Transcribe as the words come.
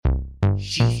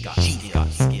She's got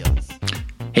skills.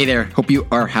 Hey there, hope you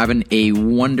are having a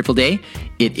wonderful day.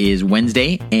 It is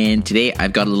Wednesday, and today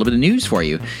I've got a little bit of news for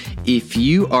you. If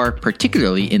you are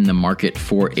particularly in the market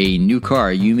for a new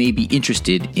car, you may be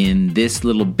interested in this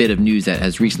little bit of news that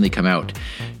has recently come out.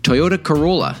 Toyota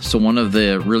Corolla, so one of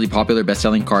the really popular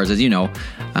best-selling cars, as you know,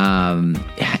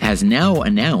 has now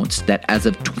announced that as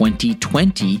of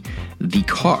 2020, the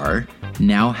car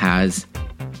now has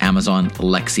Amazon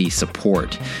Lexi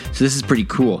support. So this is pretty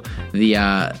cool. From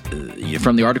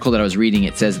the article that I was reading,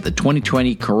 it says that the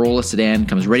 2020 Corolla sedan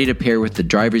comes ready to pair with the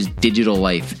driver's digital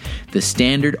life. The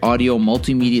standard audio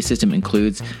multimedia system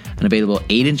includes an available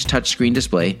 8-inch touchscreen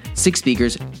display, 6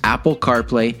 speakers, Apple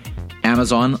CarPlay,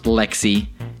 Amazon Lexi,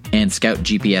 and Scout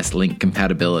GPS link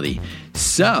compatibility.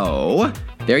 So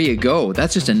there you go.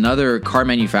 That's just another car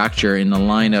manufacturer in the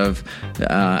line of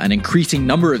an increasing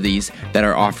number of these that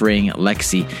are offering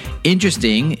Lexi.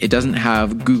 Interesting, it doesn't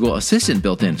have Google Assistant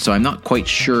built in, so I'm not quite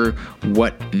sure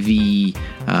what the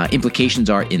implications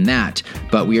are in that,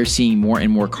 but we are seeing more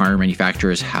and more car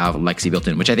manufacturers have Lexi built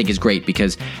in, which I think is great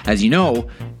because, as you know,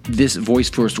 this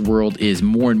voice-first world is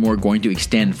more and more going to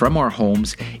extend from our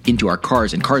homes into our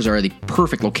cars, and cars are the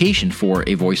perfect location for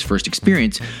a voice-first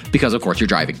experience because, of course, you're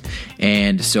driving.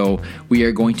 And so we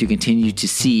are going to continue to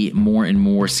see more and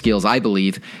more skills, I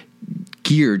believe,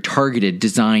 geared, targeted,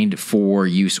 designed for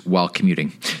use while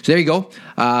commuting. So there you go.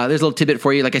 There's a little tidbit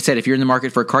for you. Like I said, if you're in the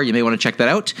market for a car, you may want to check that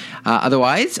out.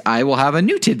 Otherwise, I will have a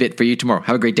new tidbit for you tomorrow.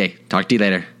 Have a great day. Talk to you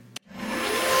later.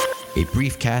 A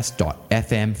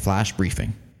briefcast.fm flash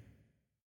briefing.